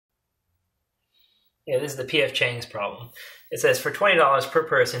Yeah, this is the P.F. Chang's problem. It says for $20 per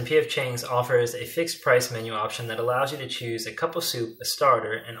person, P.F. Chang's offers a fixed price menu option that allows you to choose a cup of soup, a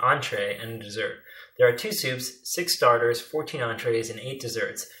starter, an entree, and a dessert. There are 2 soups, 6 starters, 14 entrees, and 8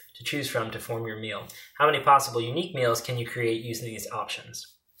 desserts to choose from to form your meal. How many possible unique meals can you create using these options?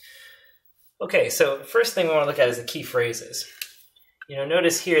 Okay, so first thing we want to look at is the key phrases.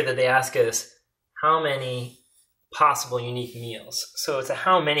 Notice here that they ask us how many possible unique meals. So it's a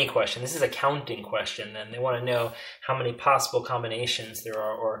how many question. This is a counting question, and they want to know how many possible combinations there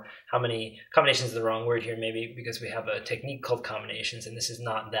are, or how many combinations is the wrong word here, maybe because we have a technique called combinations, and this is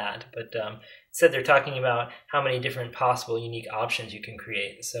not that. But instead they're talking about how many different possible unique options you can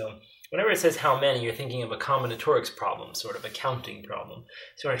create. So whenever it says how many, you're thinking of a combinatorics problem, sort of a counting problem.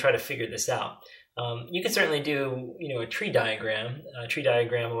 So you want to try to figure this out. You can certainly do, a tree diagram. A tree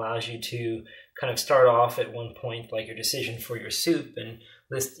diagram allows you to kind of start off at one point, like your decision for your soup, and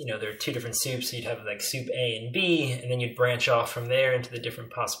list, there are 2 different soups. So you'd have like soup A and B, and then you'd branch off from there into the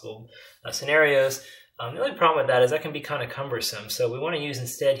different possible scenarios. The only problem with that is that can be kind of cumbersome. So we want to use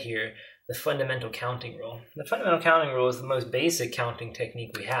instead here the fundamental counting rule. The fundamental counting rule is the most basic counting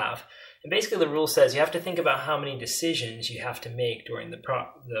technique we have. And basically the rule says you have to think about how many decisions you have to make during the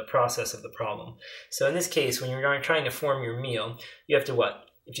process of the problem. So in this case, when you're trying to form your meal, you have to what?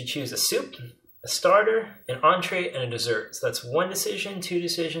 You have to choose a soup, a starter, an entree, and a dessert. So that's 1 decision, 2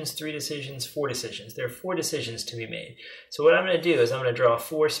 decisions, 3 decisions, 4 decisions. There are 4 decisions to be made. So what I'm going to do is I'm going to draw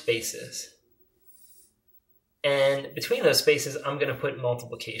 4 spaces. And between those spaces, I'm going to put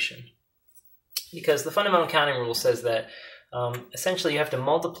multiplication. Because the fundamental counting rule says that essentially you have to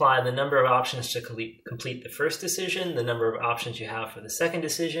multiply the number of options to complete the first decision, the number of options you have for the second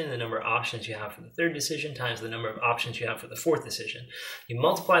decision, the number of options you have for the third decision, times the number of options you have for the 4th decision. You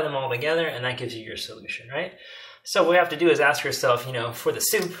multiply them all together, and that gives you your solution, right? So what we have to do is ask yourself, for the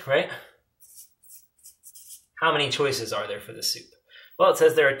soup, right? How many choices are there for the soup? Well, it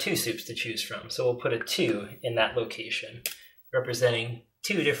says there are 2 soups to choose from, so we'll put a 2 in that location, representing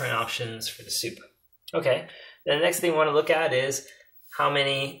 2 different options for the soup. Okay. Then the next thing we want to look at is how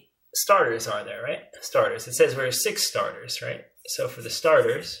many starters are there, right? Starters. It says there are 6 starters, right? So for the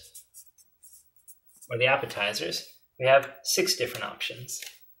starters, or the appetizers, we have 6 different options.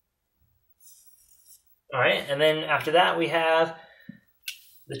 All right, and then after that we have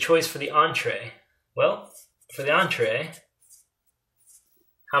the choice for the entree. Well, for the entree,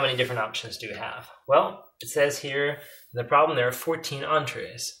 how many different options do we have? Well, it says here in the problem there are 14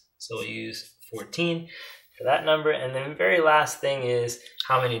 entrees. So we'll use 14 for that number. And then the very last thing is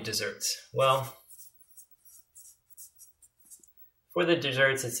how many desserts? Well, for the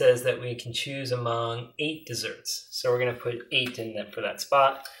desserts, it says that we can choose among 8 desserts. So we're going to put 8 in there for that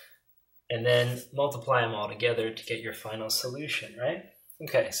spot, and then multiply them all together to get your final solution, right?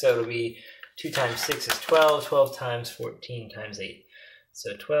 Okay, so it'll be 2 times 6 is 12, 12 times 14 times 8.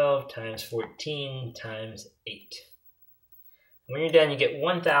 So 12 times 14 times 8. When you're done, you get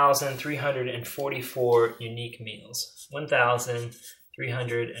 1,344 unique meals,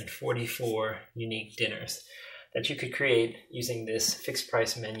 1,344 unique dinners that you could create using this fixed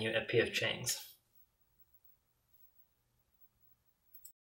price menu at P.F. Chang's.